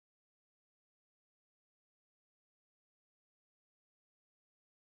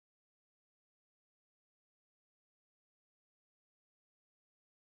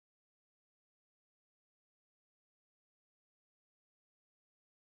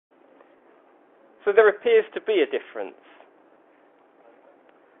So there appears to be a difference.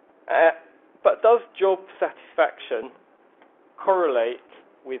 But does job satisfaction correlate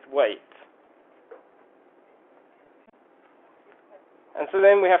with weight? And so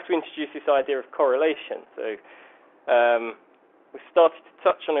then we have to introduce this idea of correlation. So we started to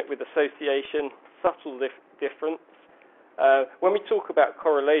touch on it with association, subtle difference. When we talk about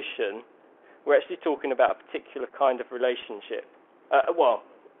correlation, we're actually talking about a particular kind of relationship. Well,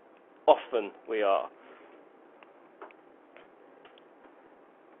 often we are.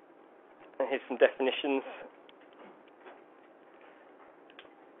 And here's some definitions.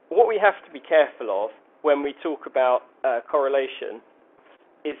 What we have to be careful of when we talk about correlation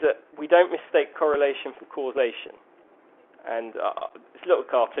is that we don't mistake correlation for causation. And this little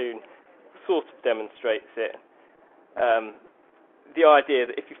cartoon sort of demonstrates it. The idea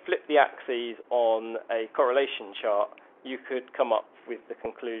that if you flip the axes on a correlation chart, you could come up with the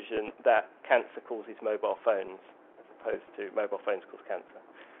conclusion that cancer causes mobile phones, as opposed to mobile phones cause cancer.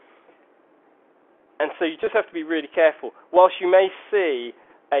 And so you just have to be really careful. Whilst you may see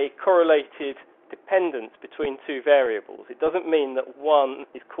a correlated dependence between two variables, it doesn't mean that one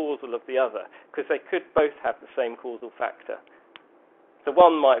is causal of the other, because they could both have the same causal factor. So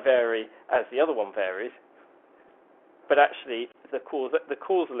one might vary as the other one varies, but actually the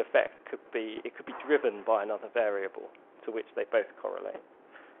causal effect could be driven by another variable to which they both correlate.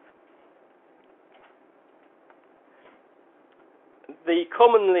 The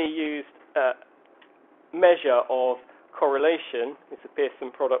commonly used measure of correlation is the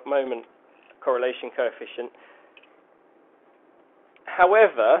Pearson product moment correlation coefficient.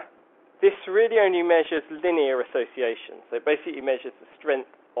 However, this really only measures linear association. So it basically measures the strength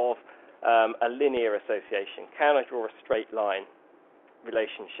of a linear association. Can I draw a straight line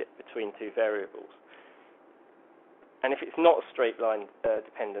relationship between two variables? And if it's not a straight line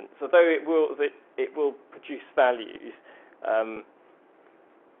dependence, although it will produce values,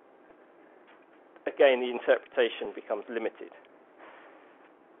 again the interpretation becomes limited.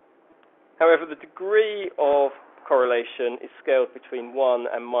 However, the degree of correlation is scaled between 1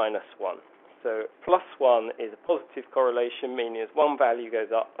 and -1. So +1 is a positive correlation, meaning as one value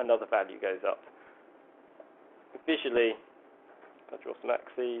goes up, another value goes up. Visually, I'll draw some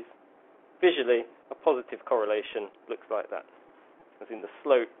axes. Visually, a positive correlation looks like that, as in the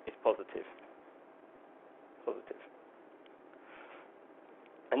slope is positive. Positive.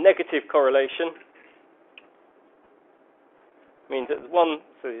 A negative correlation means that one,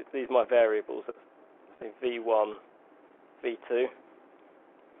 so these are my variables, so V1, V2.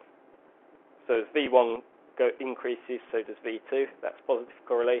 So as V1 increases, so does V2. That's positive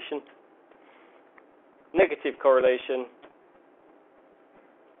correlation. Negative correlation,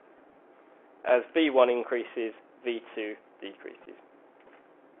 as V1 increases, V2 decreases.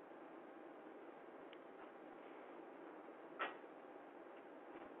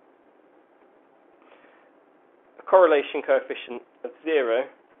 A correlation coefficient of 0,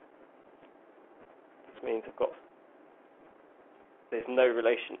 this means there's no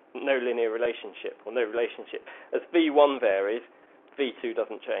linear relationship, or no relationship. As V1 varies, V2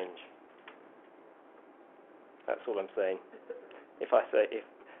 doesn't change. That's all I'm saying. If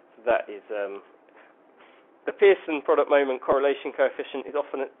that is the Pearson product moment correlation coefficient is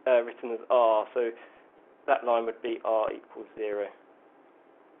often written as R, so that line would be R equals 0.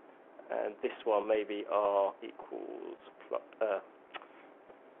 And this one may be R equals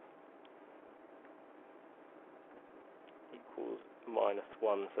equals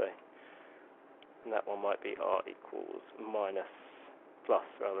 -1, say. And that one might be R equals plus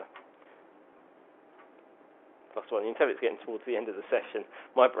rather. +1. You can tell it's getting towards the end of the session.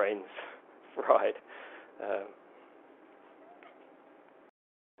 My brain's fried. That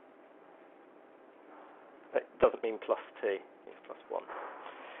doesn't mean +2, it's +1.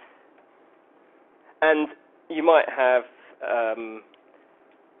 And you might have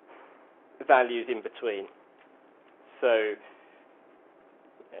values in between. So,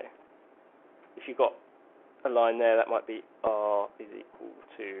 if you've got a line there, that might be R is equal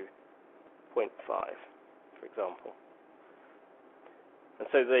to 0.5, for example. And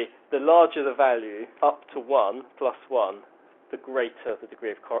so the larger the value, up to 1, +1, the greater the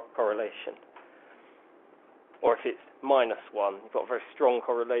degree of correlation. Or if it's -1, you've got a very strong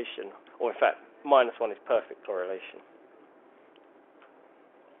correlation. Or in fact, -1 is perfect correlation.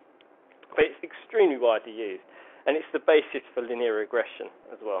 But it's extremely widely used. And it's the basis for linear regression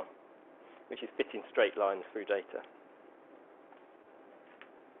as well, which is fitting straight lines through data.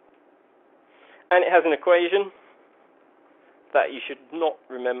 And it has an equation that you should not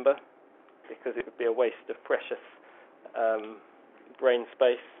remember, because it would be a waste of precious brain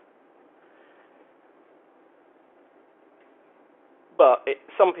space. But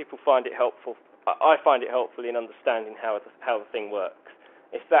some people find it helpful. I find it helpful in understanding how the thing works.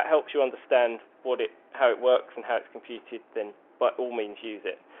 If that helps you understand how it works and how it's computed, then by all means use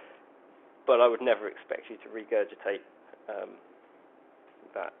it. But I would never expect you to regurgitate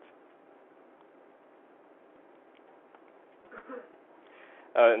that.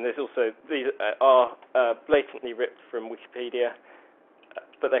 And there's also, these are blatantly ripped from Wikipedia,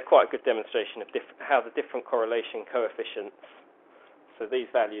 but they're quite a good demonstration of how the different correlation coefficients, so these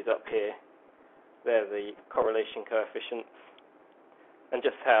values up here, they're the correlation coefficients, and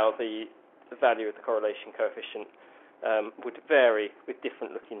just how the value of the correlation coefficient would vary with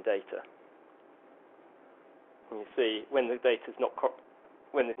different looking data. And you see, when the data's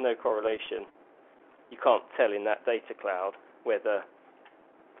when there's no correlation, you can't tell in that data cloud whether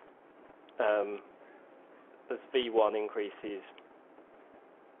as V1 increases,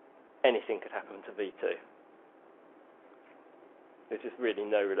 anything could happen to V2. There's just really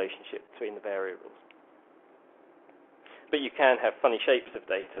no relationship between the variables. But you can have funny shapes of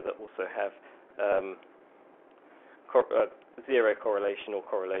data that also have zero correlation or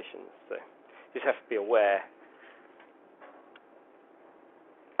correlations. So you just have to be aware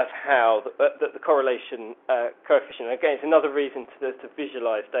of how the correlation coefficient. Again, it's another reason to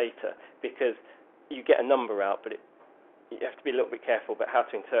visualize data, because you get a number out, but you have to be a little bit careful about how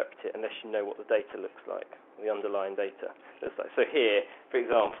to interpret it unless you know what the data looks like, the underlying data looks like. So here, for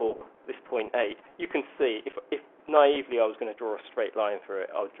example, this 0.8, you can see, if naively I was going to draw a straight line through it,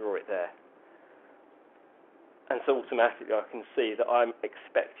 I would draw it there. And so automatically I can see that I'm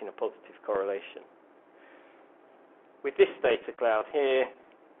expecting a positive correlation. With this data cloud here,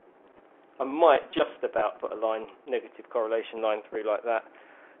 I might just about put a negative correlation line through like that,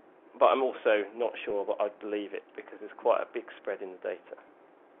 but I'm also not sure that I'd believe it because there's quite a big spread in the data.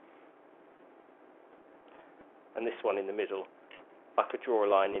 And this one in the middle, I could draw a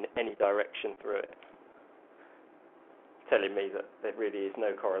line in any direction through it, telling me that there really is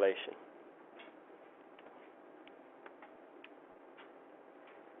no correlation.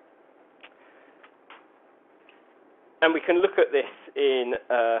 And we can look at this in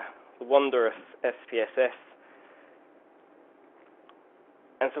the wondrous SPSS.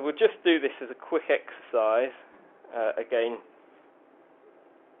 And so we'll just do this as a quick exercise, again,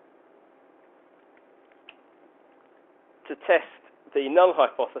 to test the null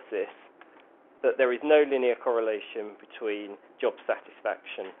hypothesis that there is no linear correlation between job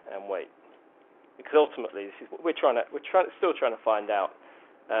satisfaction and weight. Because ultimately, this is what we're still trying to find out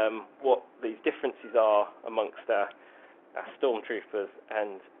what these differences are amongst our stormtroopers,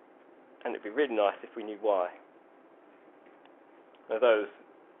 and it'd be really nice if we knew why. Now, those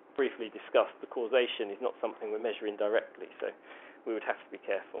briefly discussed, the causation is not something we're measuring directly, so we would have to be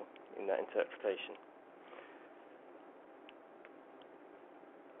careful in that interpretation.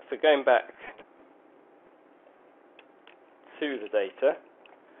 So going back to the data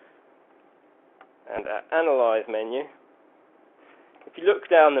and our Analyze menu, if you look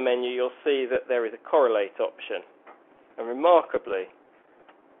down the menu, you'll see that there is a Correlate option. And remarkably,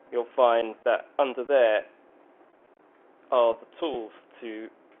 you'll find that under there are the tools to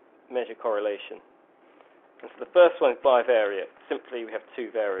measure correlation. And so the first one is bivariate. Simply, we have two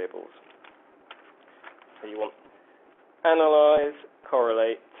variables. So you want Analyze,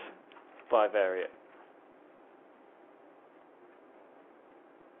 Correlate, bivariate.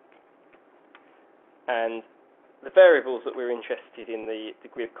 And the variables that we're interested in the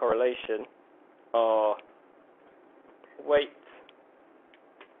degree of correlation are weight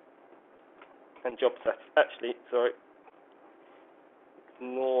and job satisfaction. Actually, sorry,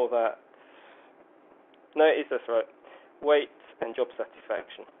 ignore that. No, it is, that's right. Weight and job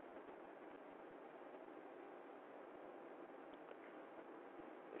satisfaction.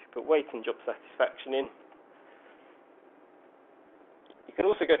 If you put weight and job satisfaction in, you can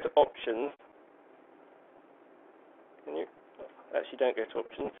also go to options. Can you? Actually, don't go to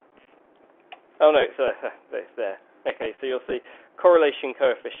options. Oh no, it's there. Okay, so you'll see correlation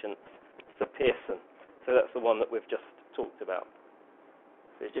coefficients. It's a Pearson. So that's the one that we've just talked about.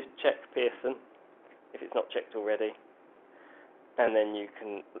 So you just check Pearson if it's not checked already, and then you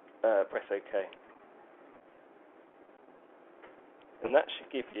can press OK. And that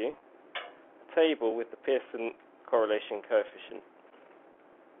should give you a table with the Pearson correlation coefficient.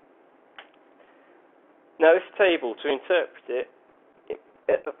 Now this table, to interpret it,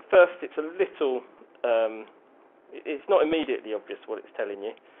 at first it's a little, it's not immediately obvious what it's telling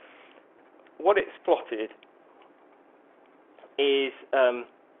you. What it's plotted is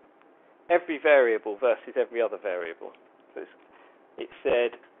every variable versus every other variable. So it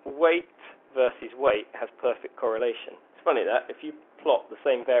said weight versus weight has perfect correlation. It's funny that if you plot the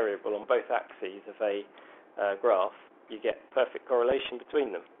same variable on both axes of a graph, you get perfect correlation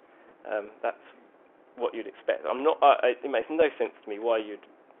between them. That's what you'd expect. It makes no sense to me why you'd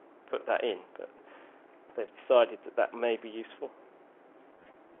put that in, but they've decided that that may be useful.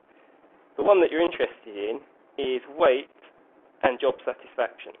 The one that you're interested in is weight and job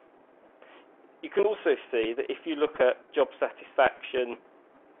satisfaction. You can also see that if you look at job satisfaction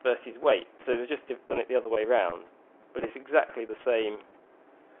versus weight, so they've just done it the other way around, but it's exactly the same.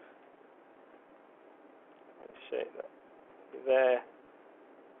 Let's show you that. There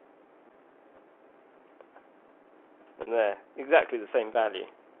and there, exactly the same value.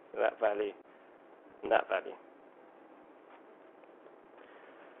 So that value and that value.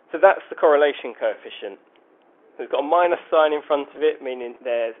 So that's the correlation coefficient. So it's got a minus sign in front of it, meaning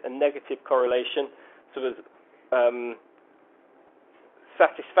there's a negative correlation. So there's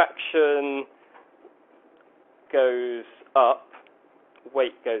satisfaction goes up,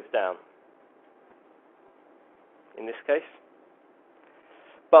 weight goes down, in this case.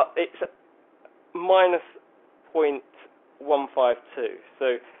 But it's minus 0.152.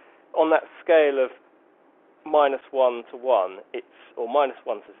 So on that scale of minus 1 to 1, or minus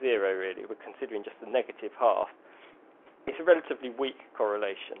 1 to 0 really, we're considering just the negative half, it's a relatively weak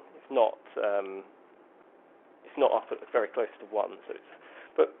correlation. It's not up at very close to 1. So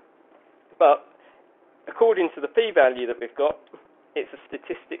but according to the p-value that we've got, it's a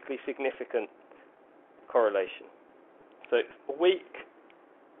statistically significant correlation. So it's weak.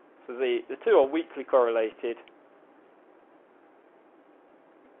 So the two are weakly correlated,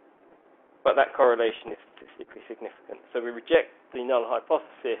 but that correlation is statistically significant. So we reject the null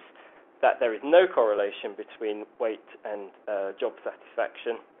hypothesis that there is no correlation between weight and job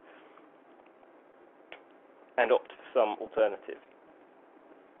satisfaction, and opt for some alternative.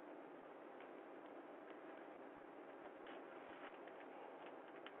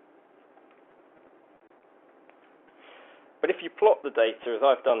 But if you plot the data, as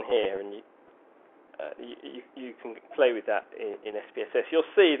I've done here, and you can play with that in SPSS, you'll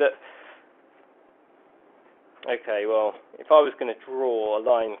see that, okay, well, if I was going to draw a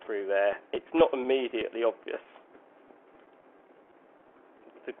line through there, it's not immediately obvious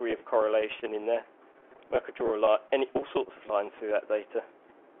the degree of correlation in there. I could draw all sorts of lines through that data,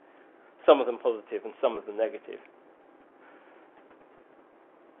 some of them positive and some of them negative.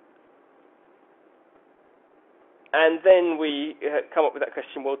 And then we come up with that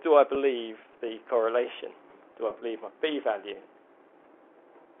question, well, do I believe the correlation? Do I believe my p-value?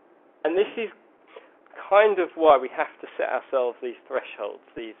 And this is kind of why we have to set ourselves these thresholds,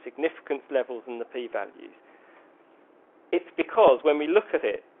 these significance levels and the p-values. It's because when we look at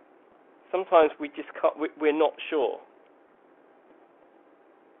it, sometimes we just can't, we're not sure.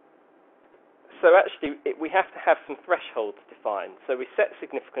 So actually, we have to have some thresholds defined. So we set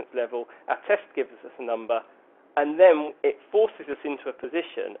significance level, our test gives us a number, and then it forces us into a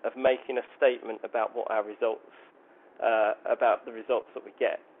position of making a statement about what our results, about the results that we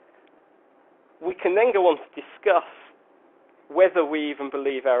get. We can then go on to discuss whether we even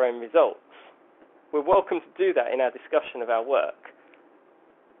believe our own results. We're welcome to do that in our discussion of our work.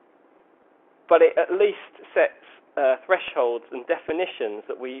 But it at least sets thresholds and definitions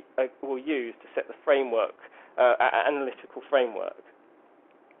that we will use to set the framework, analytical framework.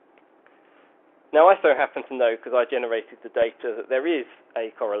 Now, I so happen to know, because I generated the data, that there is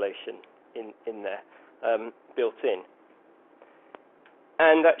a correlation in there, built in.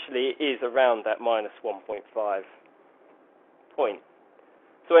 And actually, it is around that minus 1.5 point.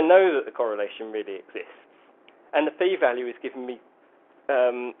 So I know that the correlation really exists. And the p-value is giving me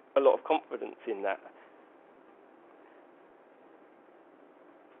a lot of confidence in that.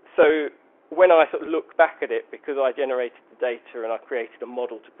 So when I sort of look back at it, because I generated the data and I created a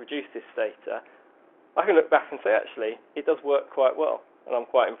model to produce this data, I can look back and say, actually, it does work quite well. And I'm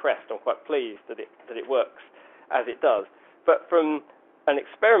quite impressed. I'm quite pleased that it works as it does. But from an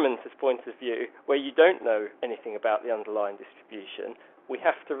experimenter's point of view, where you don't know anything about the underlying distribution, we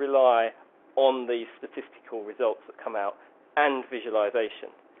have to rely on the statistical results that come out and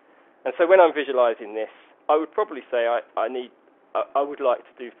visualization. And so when I'm visualizing this, I would probably say I would like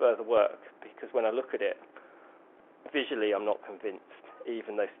to do further work, because when I look at it, visually I'm not convinced,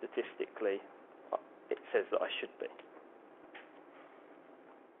 even though statistically it says that I should be.